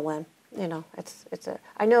just don't know when.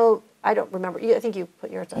 I don't remember. I think you put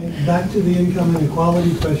yours up. Back to the income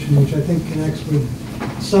inequality question, which I think connects with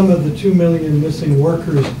some of the 2 million missing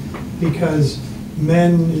workers, because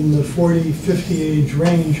men in the 40, 50 age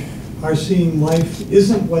range are seeing life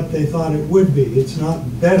isn't what they thought it would be. It's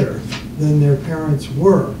not better than their parents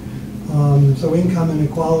were. So income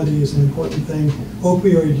inequality is an important thing.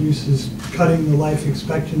 Opioid use is cutting the life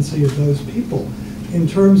expectancy of those people. In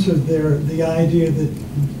terms of the idea that,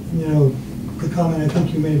 the comment I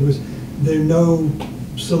think you made was there are no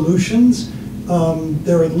solutions.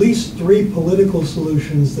 There are at least 3 political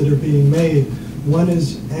solutions that are being made. One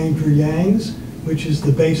is Andrew Yang's, which is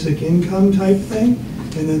the basic income type thing.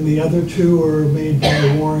 And then the other 2 are made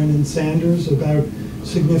by Warren and Sanders about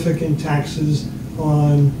significant taxes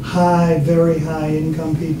on very high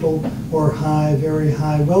income people or very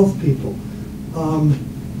high wealth people.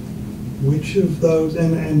 Which of those,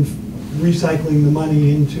 and recycling the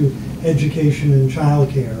money into education and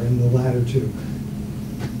childcare in the latter 2.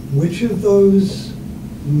 Which of those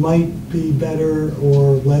might be better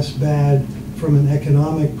or less bad from an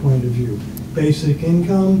economic point of view? Basic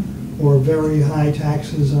income, or very high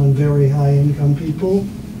taxes on very high income people,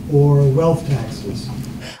 or wealth taxes?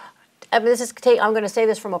 I'm going to say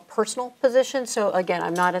this from a personal position. So again,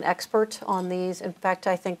 I'm not an expert on these. In fact,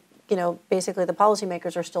 I think basically the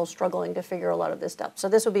policymakers are still struggling to figure a lot of this stuff. So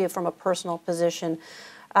this would be from a personal position.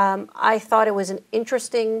 I thought it was an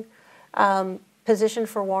interesting position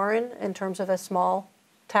for Warren in terms of a small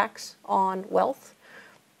tax on wealth.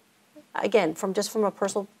 Again, from a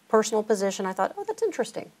personal position, I thought, oh, that's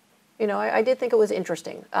interesting. I did think it was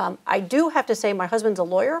interesting. I do have to say, my husband's a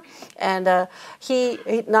lawyer, and he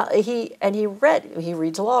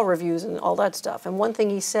reads law reviews and all that stuff. And one thing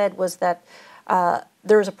he said was that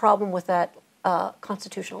there's a problem with that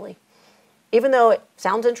constitutionally. Even though it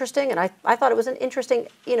sounds interesting, and I thought it was an interesting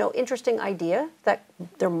idea that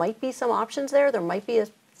there might be some options there. There might be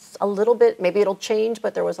a little bit, maybe it'll change,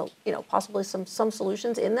 but there was possibly some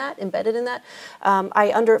solutions embedded in that.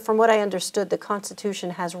 From what I understood, the Constitution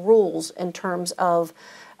has rules in terms of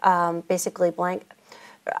basically blank.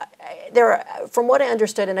 From what I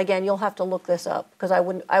understood, and again, you'll have to look this up because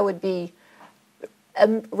I would be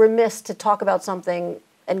remiss to talk about something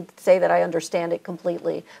and say that I understand it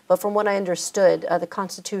completely. But from what I understood, the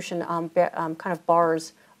Constitution kind of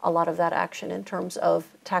bars a lot of that action in terms of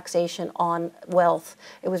taxation on wealth.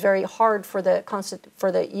 It was very hard for the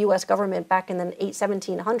U.S. government back in the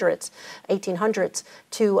 1800s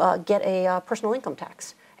to get a personal income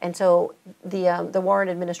tax. And so the Warren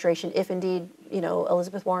administration, if indeed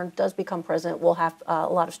Elizabeth Warren does become president, will have a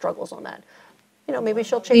lot of struggles on that. Maybe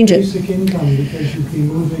she'll change it. Basic income, because you'd be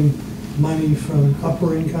moving money from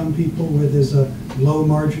upper income people where there's a low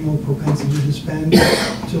marginal propensity to spend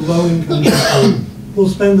to low income people who'll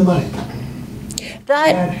spend the money.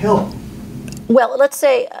 That help. Well, let's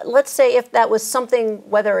say if that was something,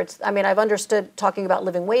 whether it's, I've understood talking about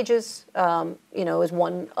living wages, is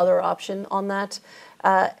one other option on that.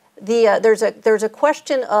 There's a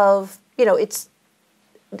question of, it's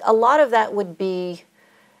a lot of that would be,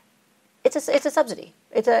 it's a subsidy.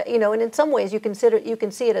 It's and in some ways you can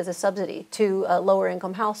see it as a subsidy to lower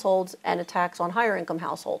income households and a tax on higher income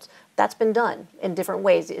households. That's been done in different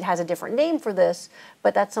ways. It has a different name for this,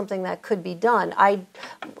 but that's something that could be done.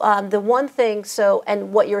 The one thing,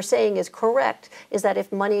 and what you're saying is correct, is that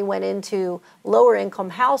if money went into lower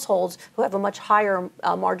income households who have a much higher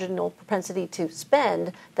marginal propensity to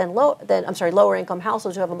spend lower income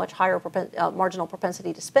households who have a much higher marginal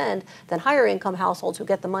propensity to spend than higher income households who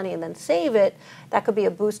get the money and then save it, that could be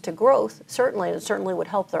a boost to growth, certainly, and it certainly would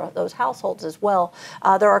help those households as well.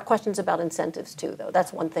 There are questions about incentives too, though.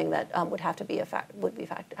 That's one thing that would have to be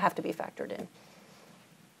factored in.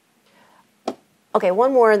 Okay,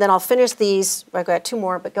 one more, and then I'll finish these. I've got two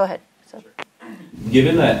more, but go ahead. So.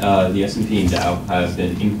 Given that the S&P and Dow have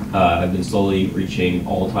been slowly reaching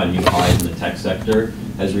all-time new highs in the tech sector,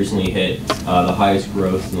 has recently hit the highest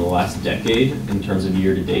growth in the last decade in terms of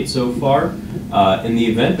year-to-date so far. In the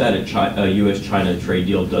event that a U.S.-China trade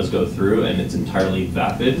deal does go through and it's entirely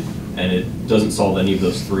vapid and it doesn't solve any of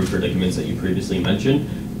those three predicaments that you previously mentioned,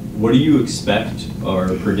 what do you expect or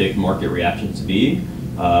predict market reaction to be?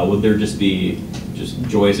 Would there just be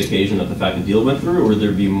joyous occasion that the fact the deal went through, or would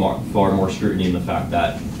there be far more scrutiny in the fact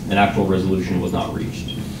that an actual resolution was not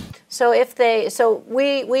reached? So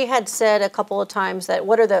we had said a couple of times that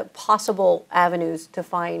what are the possible avenues to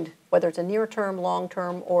find whether it's a near-term,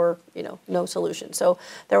 long-term, or no solution. So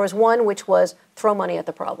there was one which was throw money at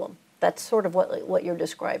the problem. That's sort of what you're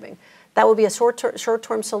describing. That would be a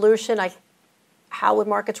short-term solution. How would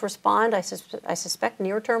markets respond? I suspect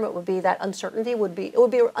near-term it would be that uncertainty would be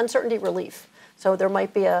uncertainty relief. So there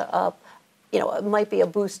might be it might be a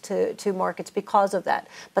boost to markets because of that.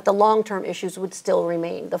 But the long-term issues would still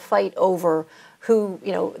remain. The fight over who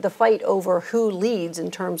leads in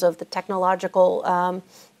terms of the technological,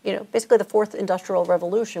 basically the fourth industrial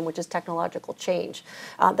revolution, which is technological change.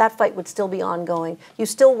 That fight would still be ongoing. You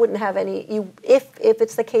still wouldn't have any, if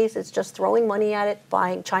it's the case, it's just throwing money at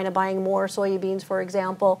it, China buying more soybeans, for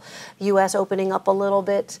example, U.S. opening up a little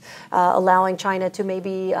bit, allowing China to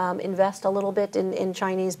maybe invest a little bit in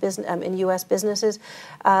Chinese business, in U.S. businesses.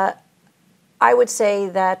 I would say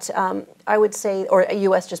that or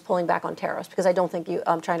U.S. just pulling back on tariffs, because I don't think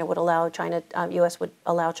China would allow U.S. would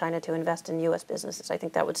allow China to invest in U.S. businesses. I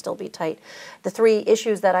think that would still be tight. The three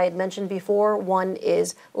issues that I had mentioned before: one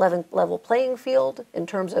is level playing field in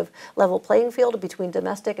terms of level playing field between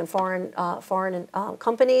domestic and foreign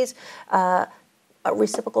companies.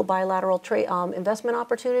 Reciprocal bilateral trade investment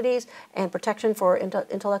opportunities and protection for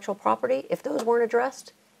intellectual property. If those weren't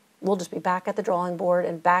addressed, we'll just be back at the drawing board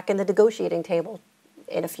and back in the negotiating table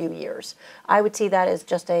in a few years. I would see that as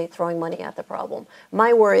just throwing money at the problem.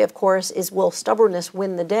 My worry, of course, is will stubbornness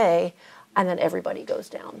win the day, and then everybody goes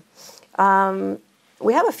down.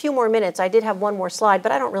 We have a few more minutes. I did have one more slide,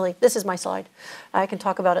 but I don't really. This is my slide. I can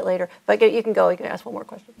talk about it later. But you can go. You can ask one more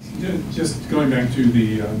question. Yeah, just going back to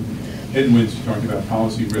the headwinds, you talked about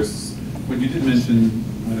policy risks. What you did mention,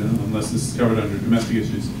 I don't know, unless this is covered under domestic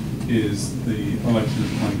issues, is the election of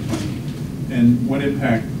 2020. And what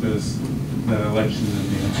impact does that election and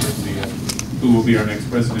the uncertainty of who will be our next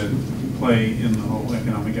president play in the whole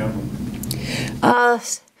economic outlook?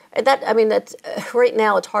 That's right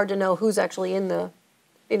now it's hard to know who's actually in the,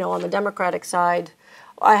 on the Democratic side.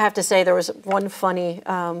 I have to say there was one funny,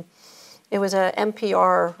 it was a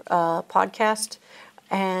NPR podcast,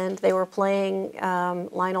 and they were playing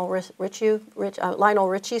Lionel Richie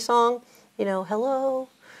song, hello.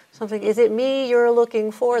 Something, is it me you're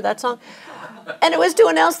looking for, that song? And it was to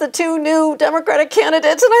announce the two new Democratic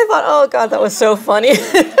candidates, and I thought, oh God, that was so funny.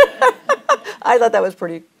 I thought that was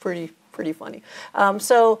pretty funny. I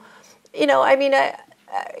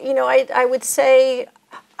would say,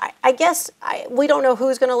 I guess we don't know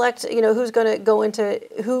who's going to elect,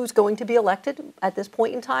 who's going to be elected at this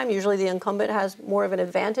point in time. Usually the incumbent has more of an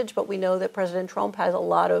advantage, but we know that President Trump has a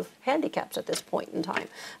lot of handicaps at this point in time.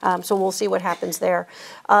 So we'll see what happens there.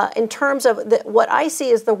 In terms of what I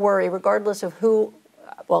see as the worry, regardless of who,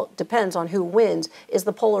 well, it depends on who wins, is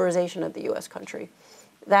the polarization of the U.S. country.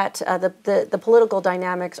 That the political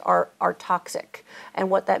dynamics are toxic,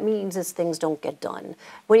 and what that means is things don't get done.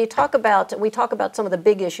 When we talk about some of the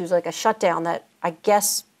big issues like a shutdown that I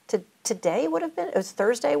guess today would have been, it was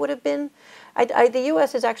Thursday would have been. The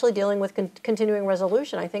U.S. is actually dealing with continuing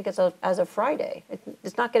resolution. I think it's as of Friday.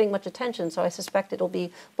 It's not getting much attention, so I suspect it'll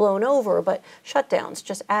be blown over. But shutdowns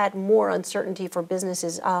just add more uncertainty for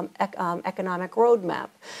businesses' economic roadmap.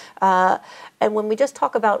 And when we just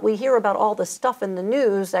we hear about all the stuff in the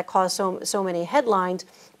news that cause so many headlines.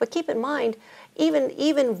 But keep in mind,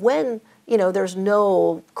 even when there's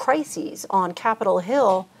no crises on Capitol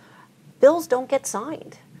Hill, bills don't get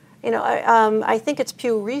signed. I think it's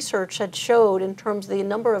Pew Research had showed in terms of the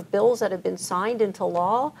number of bills that have been signed into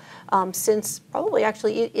law since probably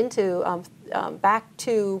actually back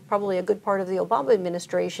to probably a good part of the Obama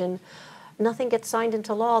administration. Nothing gets signed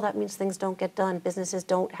into law. That means things don't get done. Businesses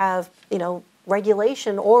don't have,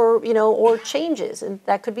 regulation or changes, and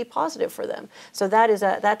that could be positive for them. So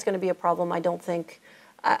that's going to be a problem. I don't think.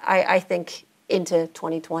 I think into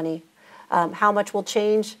 2020, how much will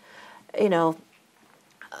change?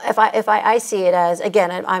 If I see it as,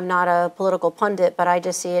 again, I'm not a political pundit, but I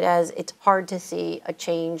just see it as it's hard to see a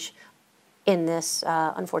change in this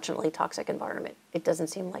unfortunately toxic environment. It doesn't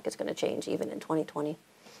seem like it's going to change even in 2020.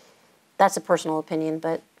 That's a personal opinion,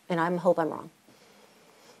 but I hope I'm wrong.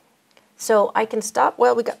 So I can stop.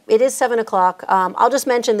 Well, it is 7 o'clock. I'll just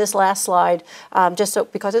mention this last slide,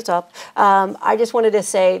 because it's up. I just wanted to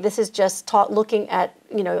say this is just looking at,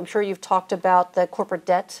 I'm sure you've talked about the corporate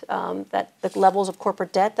debt, the levels of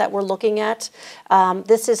corporate debt that we're looking at.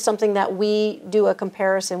 This is something that we do a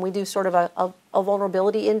comparison. We do sort of a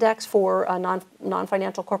vulnerability index for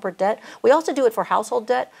non-financial corporate debt. We also do it for household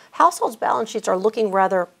debt. Households' balance sheets are looking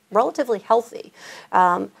relatively healthy.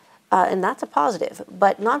 And that's a positive.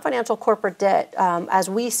 But non-financial corporate debt, as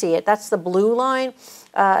we see it, that's the blue line.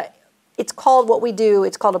 It's called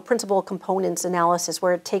a principal components analysis,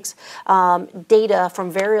 where it takes data from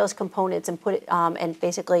various components and and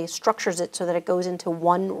basically structures it so that it goes into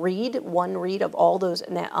one read of all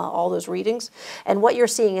those readings. And what you're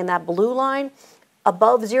seeing in that blue line,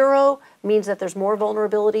 above 0 means that there's more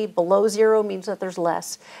vulnerability. Below 0 means that there's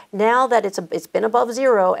less. Now that it's been above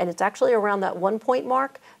 0 and it's actually around that 1 point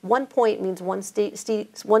mark, 1 point means one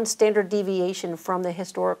standard deviation from the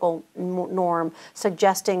historical norm,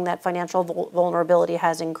 suggesting that financial vulnerability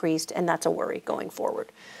has increased, and that's a worry going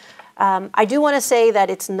forward. I do want to say that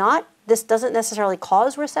this doesn't necessarily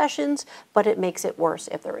cause recessions, but it makes it worse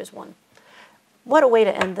if there is one. What a way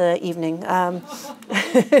to end the evening.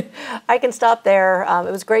 I can stop there.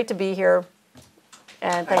 It was great to be here,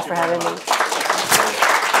 and thanks for having me.